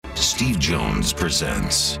Steve Jones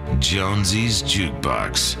presents Jonesy's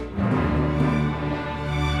Jukebox.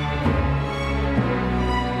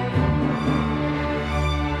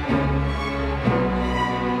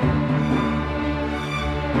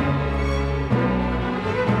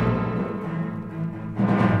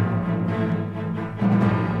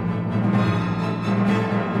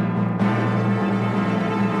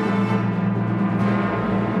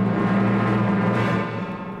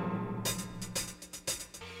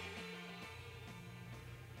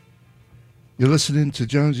 You're listening to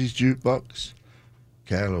Jonesy's Jukebox,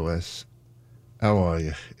 KLOS. How are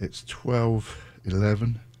you? It's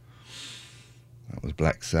 12:11. That was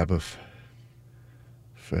Black Sabbath.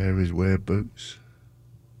 Fairies Wear Boots.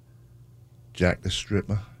 Jack the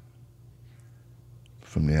Stripper.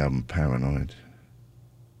 From the album Paranoid.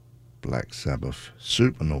 Black Sabbath.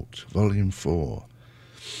 Supernaut, Volume 4.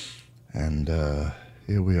 And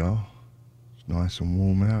here we are. It's nice and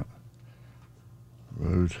warm out.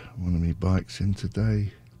 Rode one of my bikes in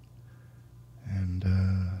today, and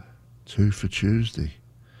 2 for Tuesday.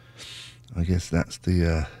 I guess that's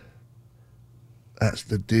the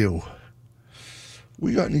deal.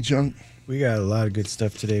 We got any junk? We got a lot of good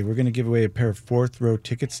stuff today. We're going to give away a pair of 4th row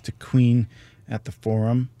tickets to Queen at the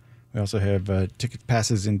Forum. We also have ticket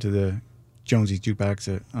passes into the Jonesy's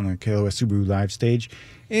Jukebox on the KLOS Subaru live stage,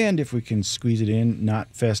 and if we can squeeze it in,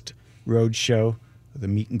 Knotfest Road Show, the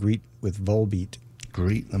meet and greet with Volbeat.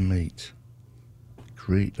 Greet the meat.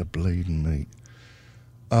 Greet the bleeding meat.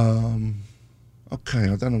 Okay,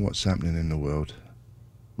 I don't know what's happening in the world.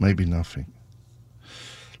 Maybe nothing.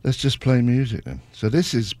 Let's just play music then. So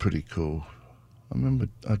this is pretty cool. I remember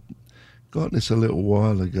I got this a little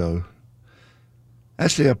while ago.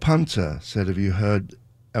 Actually, a punter said, have you heard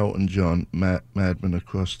Elton John, Madman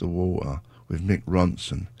Across the Water with Mick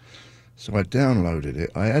Ronson? So I downloaded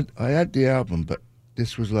it. I had the album, but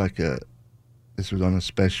this was like this was on a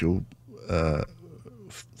special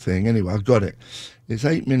thing. Anyway, I got it. It's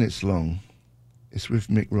 8 minutes long. It's with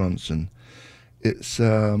Mick Ronson. It's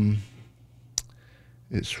from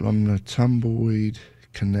the Tumbleweed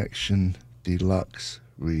Connection Deluxe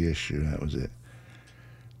reissue. That was it.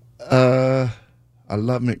 I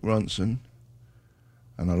love Mick Ronson,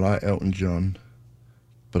 and I like Elton John,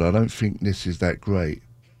 but I don't think this is that great.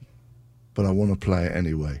 But I want to play it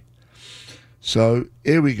anyway. So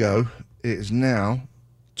here we go. It is now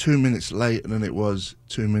 2 minutes later than it was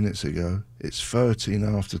 2 minutes ago. It's 13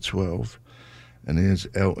 after 12. And here's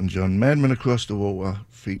Elton John, Madman Across the Water,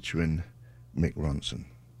 featuring Mick Ronson.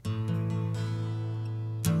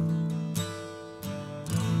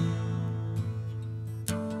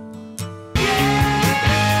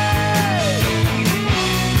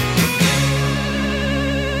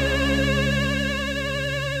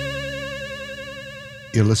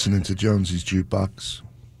 You're listening to Jonesy's Jukebox,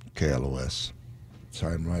 KLOS.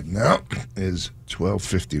 Time right now is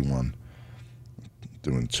 12:51.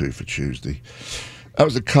 Doing 2 for Tuesday. That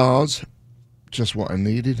was the Cars, Just What I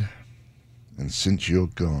Needed, and Since You're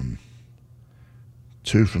Gone.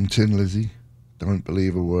 2 from Tin Lizzy, Don't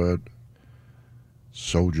Believe a Word,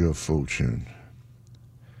 Soldier of Fortune.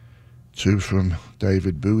 2 from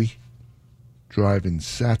David Bowie, Driving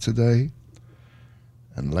Saturday,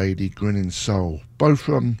 and Lady Grinning Soul, both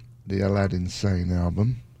from the Aladdin Sane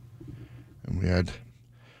album. And we had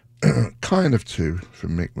kind of 2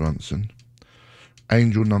 from Mick Ronson.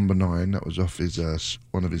 Angel Number 9, that was off his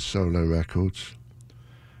one of his solo records.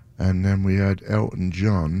 And then we had Elton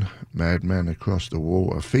John, Madman Across the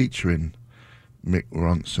Water, featuring Mick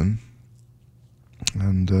Ronson.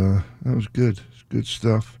 And that was good. It's good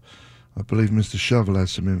stuff. I believe Mr. Shovel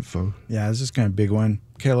has some info. Yeah, this is kind of a big one.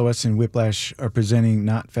 KLOS and Whiplash are presenting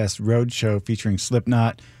Knotfest Roadshow featuring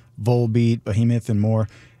Slipknot, Volbeat, Behemoth, and more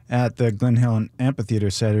at the Glen Helen Amphitheater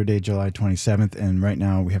Saturday, July 27th. And right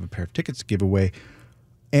now we have a pair of tickets to give away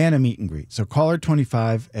and a meet and greet. So caller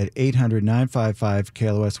 25 at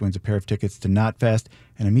 800-955-KLOS wins a pair of tickets to Knotfest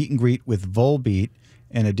and a meet and greet with Volbeat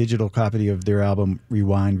and a digital copy of their album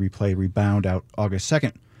Rewind, Replay, Rebound out August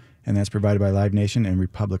 2nd. And that's provided by Live Nation and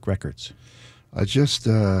Republic Records. I just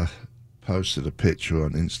posted a picture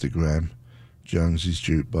on Instagram, Jonesy's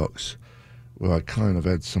Jukebox, where I kind of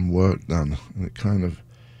had some work done. And it kind of,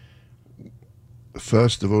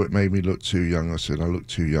 first of all, it made me look too young. I said, I look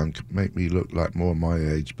too young, make me look like more my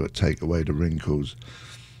age, but take away the wrinkles.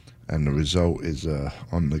 And the result is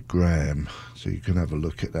on the gram, so you can have a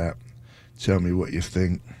look at that. Tell me what you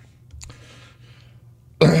think.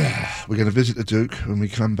 We're going to visit the Duke. When we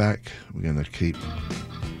come back, we're going to keep...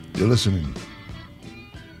 You're listening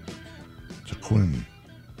to Quinn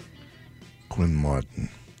Martin,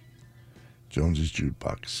 Jonesy's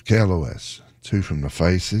Jukebox, KLOS, two from the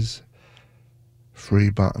Faces, Three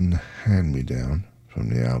Button Hand Me Down from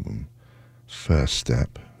the album First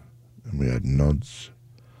Step, and we had Nods,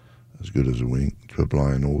 As Good as a Wink, to a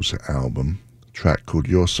Blind Horse album, a track called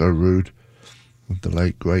You're So Rude with the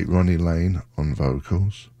late great Ronnie Lane on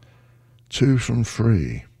vocals, two from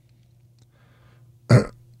Free,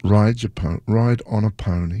 Ride on a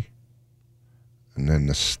Pony, and then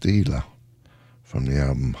The Stealer from the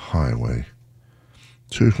album Highway,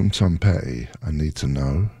 two from Tom Petty, I Need to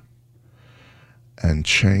Know, and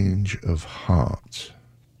Change of Heart.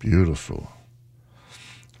 Beautiful.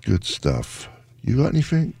 Good stuff. You got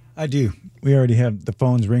anything? I do. We already have the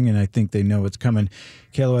phones ringing. I think they know what's coming.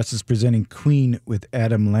 KLOS is presenting Queen with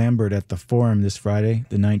Adam Lambert at the Forum this Friday,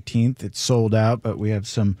 the 19th. It's sold out, but we have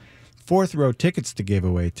some fourth row tickets to give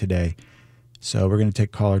away today. So we're going to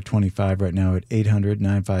take caller 25 right now at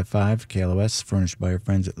 800-955-KLOS, furnished by our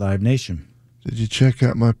friends at Live Nation. Did you check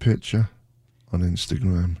out my picture on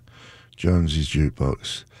Instagram? Jonesy's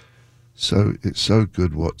Jukebox. So it's so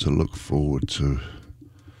good what to look forward to,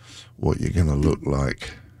 what you're going to look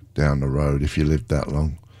like down the road if you live that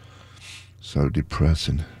long. So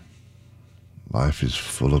depressing. Life is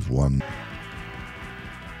full of one.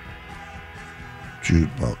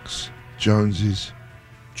 Jukebox. Jonesy's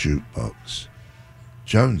Jukebox.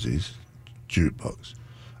 Jonesy's Jukebox.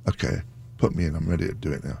 Okay, put me in. I'm ready to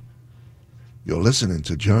do it now. You're listening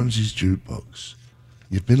to Jonesy's Jukebox.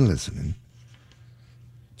 You've been listening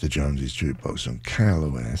to Jonesy's Jukebox on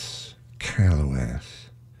KLOS. KLOS.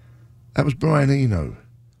 That was Brian Eno.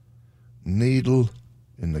 Needle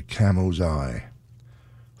in the Camel's Eye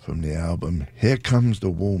from the album Here Comes the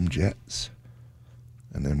Warm Jets.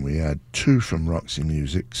 And then we had two from Roxy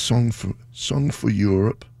Music, Song for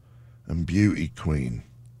Europe and Beauty Queen.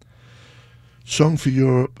 Song for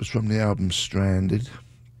Europe was from the album Stranded,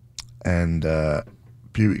 and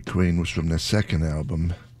Beauty Queen was from their second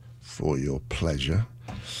album, For Your Pleasure.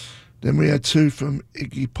 Then we had two from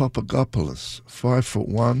Iggy Popagopoulos,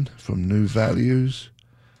 5'1" from New Values,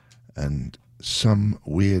 and Some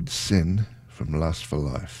Weird Sin from Lust for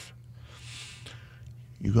Life.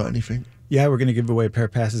 You got anything? Yeah, we're going to give away a pair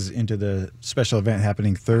of passes into the special event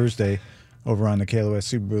happening Thursday over on the KLOS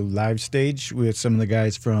Subaru live stage with some of the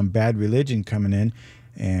guys from Bad Religion coming in.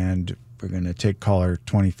 And we're going to take caller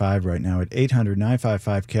 25 right now at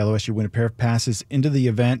 800-955-KLOS. You win a pair of passes into the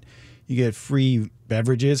event. You get free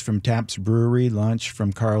beverages from Taps Brewery, lunch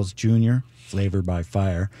from Carl's Jr., Flavor by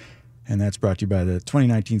Fire. And that's brought to you by the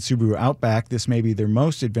 2019 Subaru Outback. This may be their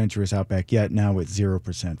most adventurous Outback yet, now with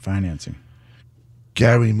 0% financing.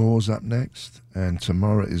 Gary Moore's up next, and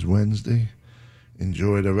tomorrow is Wednesday.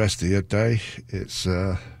 Enjoy the rest of your day. It's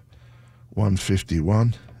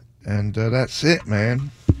 1:51, and that's it,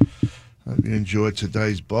 man. Hope you enjoyed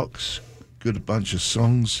today's box. Good bunch of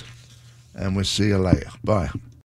songs, and we'll see you later. Bye.